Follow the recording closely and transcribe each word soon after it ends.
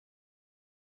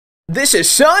This is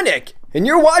Sonic, and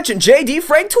you're watching JD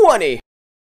Frank 20.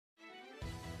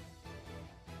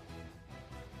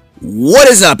 What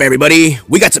is up, everybody?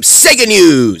 We got some SEGA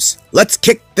news! Let's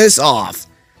kick this off.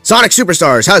 Sonic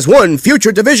Superstars has won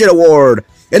Future Division Award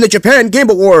in the Japan Game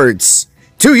Awards.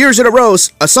 2 years in a row,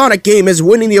 a Sonic game is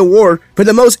winning the award for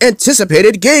the most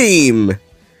anticipated game.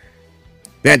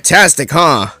 Fantastic,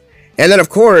 huh? And then, of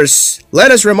course,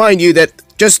 let us remind you that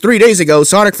just 3 days ago,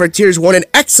 Sonic Frontiers won an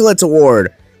Excellence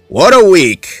Award. What a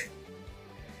week!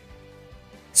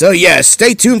 So yes,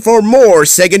 stay tuned for more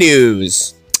SEGA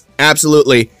news.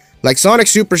 Absolutely. Like, Sonic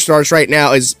Superstars right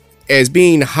now is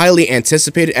being highly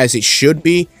anticipated, as it should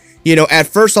be. You know, at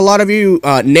first, a lot of you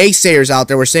naysayers out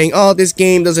there were saying, oh, this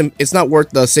game it's not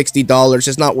worth the $60,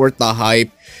 it's not worth the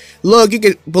hype. Look, you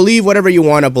can believe whatever you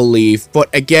want to believe,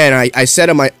 but again, I said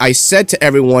to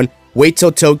everyone, wait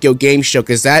till Tokyo Game Show,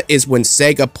 because that is when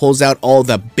SEGA pulls out all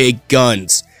the big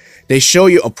guns. They show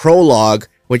you a prologue,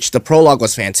 which the prologue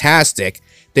was fantastic.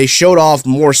 They showed off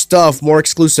more stuff, more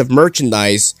exclusive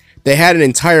merchandise. They had an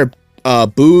entire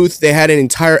booth. They had an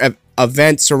entire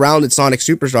event surrounded Sonic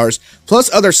Superstars,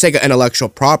 plus other SEGA intellectual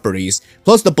properties.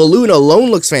 Plus, the balloon alone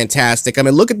looks fantastic. I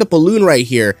mean, look at the balloon right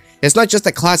here. It's not just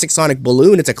a classic Sonic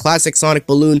balloon. It's a classic Sonic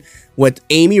balloon with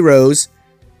Amy Rose,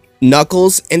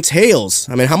 Knuckles, and Tails.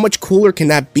 I mean, how much cooler can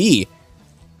that be?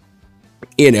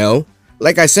 You know?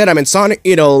 Like I said, I mean, Sonic,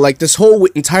 you know, like this whole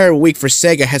entire week for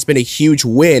SEGA has been a huge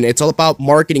win. It's all about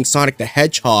marketing Sonic the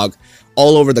Hedgehog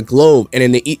all over the globe,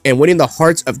 and winning the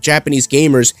hearts of Japanese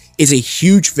gamers is a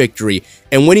huge victory.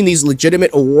 And winning these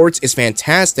legitimate awards is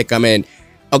fantastic. I mean,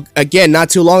 again, not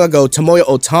too long ago, Tomoya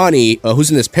Otani, who's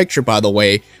in this picture, by the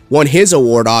way, won his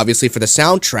award, obviously, for the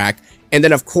soundtrack. And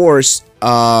then, of course,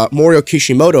 Morio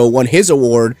Kishimoto won his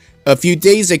award a few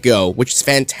days ago, which is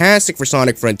fantastic for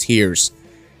Sonic Frontiers.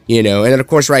 You know, and then of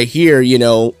course right here, you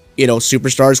know,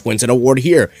 Superstars wins an award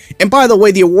here. And by the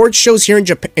way, the award shows here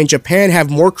in Japan have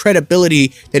more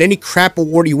credibility than any crap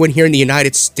award you win here in the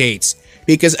United States.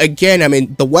 Because again, I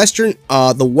mean, the West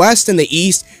and the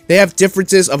East, they have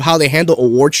differences of how they handle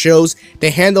award shows.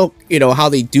 They handle, you know, how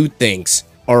they do things.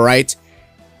 All right,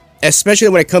 especially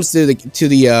when it comes to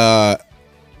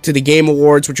the Game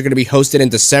Awards, which are going to be hosted in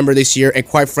December this year. And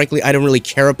quite frankly, I don't really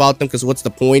care about them, because what's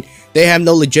the point? They have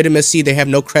no legitimacy, they have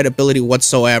no credibility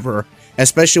whatsoever,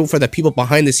 especially for the people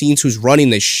behind the scenes who's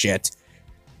running this shit.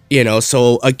 You know,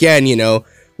 so again, you know,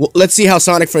 let's see how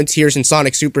Sonic Frontiers and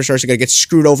Sonic Superstars are going to get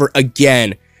screwed over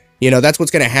again. You know, that's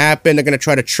what's going to happen. They're going to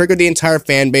try to trigger the entire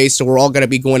fan base, so we're all going to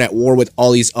be going at war with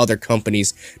all these other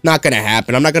companies. Not going to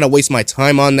happen. I'm not going to waste my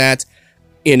time on that.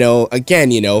 You know, again,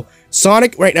 you know,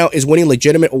 Sonic right now is winning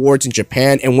legitimate awards in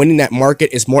Japan, and winning that market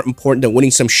is more important than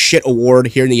winning some shit award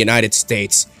here in the United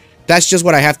States. That's just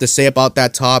what I have to say about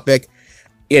that topic.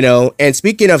 You know, and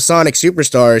speaking of Sonic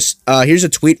Superstars, here's a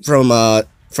tweet from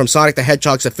Sonic the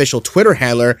Hedgehog's official Twitter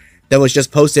handler that was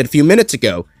just posted a few minutes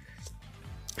ago.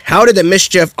 How did the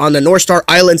mischief on the North Star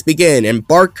Islands begin?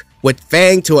 Embark with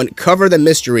Fang to uncover the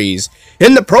mysteries.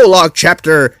 In the prologue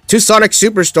chapter to Sonic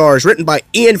Superstars, written by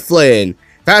Ian Flynn,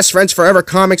 Fast Friends Forever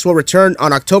comics will return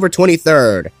on October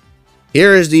 23rd.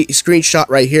 Here is the screenshot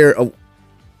right here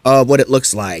of what it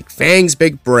looks like. Fang's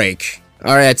big break.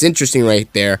 Alright, that's interesting right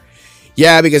there.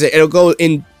 Yeah, because it'll go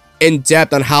in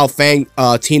depth on how Fang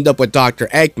teamed up with Dr.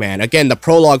 Eggman. Again, the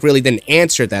prologue really didn't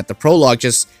answer that. The prologue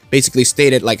just basically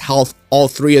stated like how all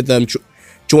three of them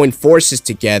joined forces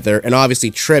together, and obviously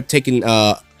Trip taking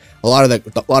a lot of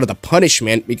the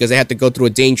punishment because they had to go through a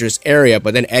dangerous area.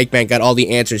 But then Eggman got all the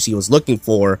answers he was looking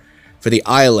for the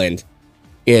island.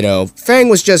 You know, Fang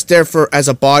was just there as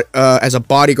a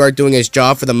bodyguard doing his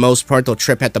job for the most part, till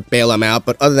Trip had to bail him out.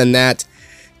 But other than that,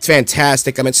 it's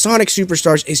fantastic. I mean, Sonic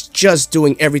Superstars is just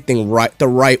doing everything the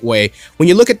right way. When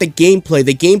you look at the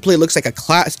gameplay looks like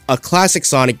a classic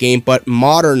Sonic game, but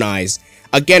modernized.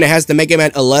 Again, it has the Mega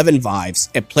Man 11 vibes.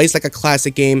 It plays like a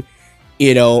classic game,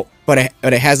 you know, but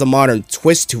it has a modern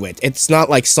twist to it. It's not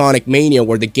like Sonic Mania,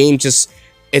 where the game it's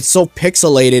so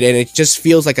pixelated and it just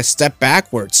feels like a step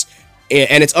backwards.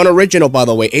 And it's unoriginal, by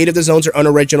the way. 8 of the zones are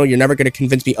unoriginal. You're never going to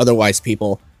convince me otherwise,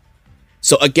 people.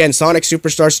 So again, Sonic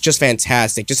Superstars is just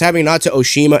fantastic. Just having Nato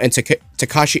Oshima and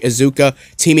Takashi Iizuka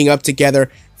teaming up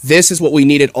together, this is what we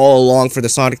needed all along for the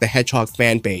Sonic the Hedgehog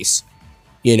fan base.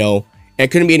 You know, and I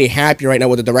couldn't be any happier right now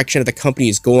with the direction of the company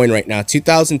is going right now.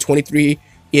 2023,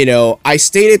 you know, I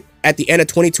stated at the end of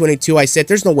 2022, I said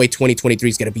there's no way 2023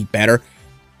 is going to be better.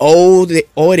 Oh,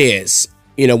 it is.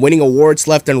 You know, winning awards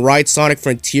left and right, Sonic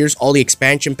Frontiers, all the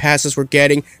expansion passes we're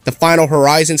getting, the Final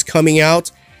Horizons coming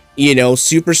out, you know,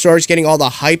 Superstars getting all the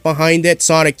hype behind it,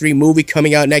 Sonic 3 movie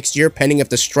coming out next year, pending if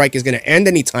the strike is going to end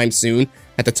anytime soon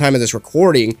at the time of this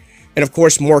recording. and of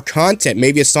course more content,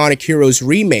 maybe a Sonic Heroes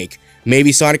remake,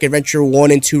 maybe Sonic Adventure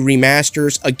 1 and 2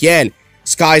 remasters. Again,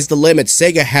 sky's the limit.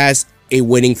 Sega has a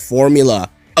winning formula.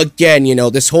 Again, you know,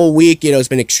 this whole week, you know, it's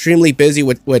been extremely busy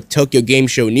with Tokyo Game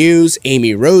Show news,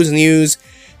 Amy Rose news,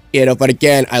 you know, but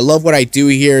again, I love what I do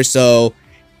here, so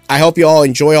I hope you all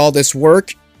enjoy all this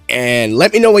work, and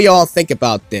let me know what y'all think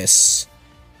about this.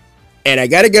 And I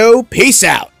gotta go, peace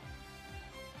out.